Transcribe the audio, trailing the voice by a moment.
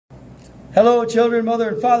Hello, children, mother,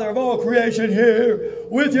 and father of all creation, here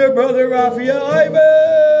with your brother Raphael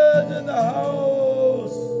Ivan in the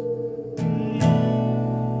house.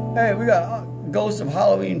 Hey, we got Ghost of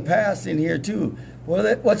Halloween Past in here too.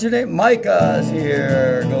 What's your name? Micah's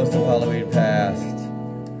here. Ghost of Halloween Past.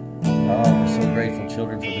 Oh, we're so grateful,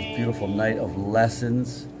 children, for this beautiful night of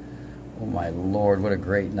lessons. Oh my Lord, what a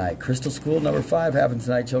great night. Crystal School number 5 happens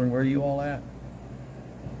tonight, children. Where are you all at?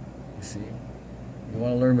 You see? You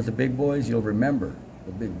want to learn with the big boys, you'll remember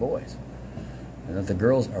the big boys. And that the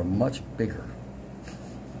girls are much bigger.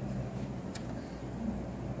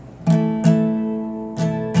 We're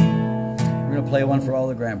going to play one for all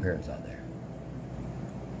the grandparents out there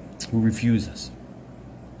who refuse us.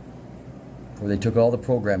 For they took all the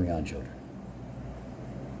programming on children.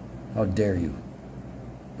 How dare you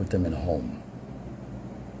put them in a home?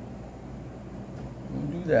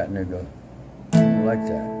 Don't do that, nigga. You like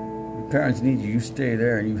that. Parents need you. You stay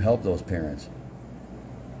there and you help those parents.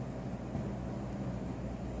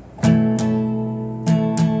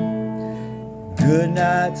 Good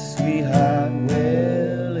night, sweetheart.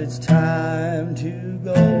 Well, it's time to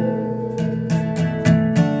go.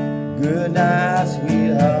 Good night,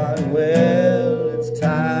 sweetheart. Well, it's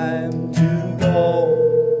time to go.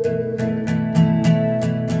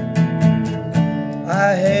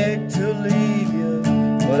 I hate to leave you,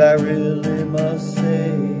 but I really must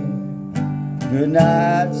say, good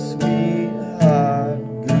night, sweetheart,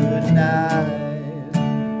 good night.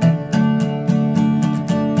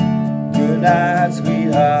 Good night,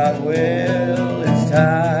 sweetheart, well, it's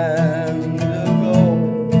time to go.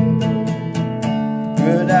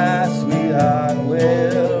 Good night, sweetheart,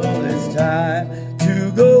 well, it's time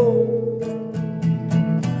to go.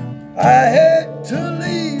 I hate to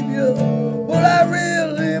leave you, but I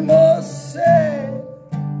really must say,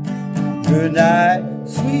 good night,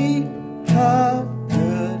 sweetheart,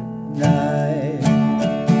 good night.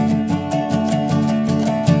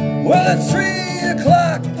 Well, it's 3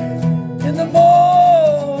 o'clock in the morning.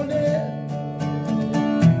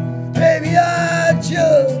 Baby, I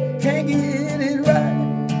just can't get it right.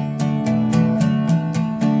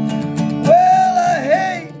 Well, I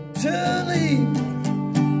hate to leave,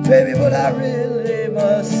 baby, but I really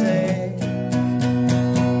must say,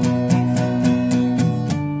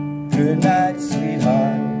 good night,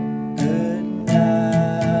 sweetheart.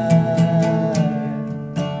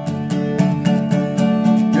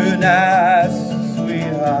 Good night,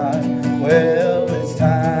 sweetheart. Well, it's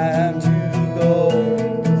time to go.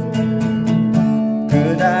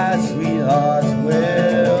 Good night, sweetheart.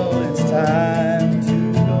 Well, it's time to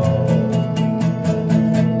go.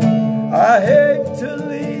 I hate to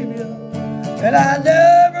leave you, and I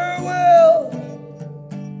never will.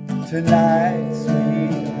 Tonight,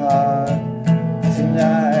 sweetheart.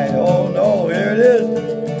 Tonight. Oh no, here it is.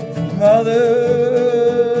 Mother.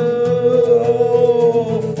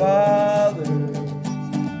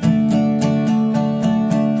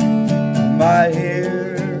 Am I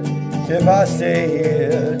here if I stay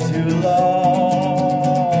here too long?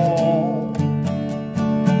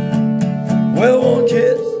 Well, we'll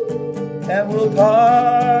kiss and we'll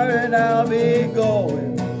part and I'll be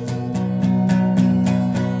going.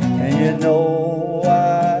 And you know I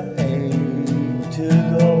hate to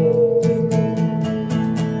go.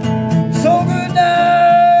 So good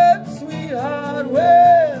night, sweetheart.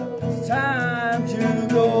 Well, it's time to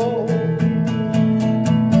go.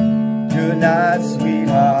 Good night,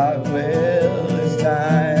 sweetheart, well, it's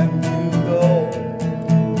time to go.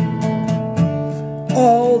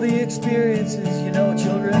 All the experiences, you know,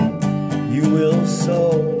 children, you will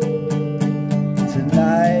sow.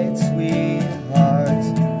 Tonight, sweetheart,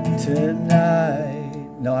 tonight.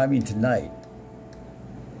 No, I mean tonight.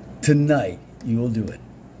 Tonight, you will do it.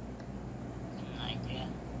 Tonight, yeah.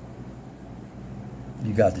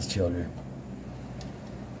 You got this, children.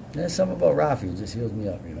 There's something about Rafi, it just heals me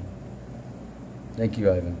up, you know. Thank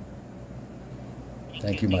you, Ivan.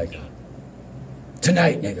 Thank you, Micah.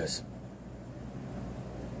 Tonight, niggas.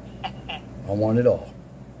 I want it all.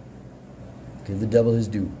 Give the devil his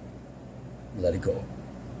due. Let it go.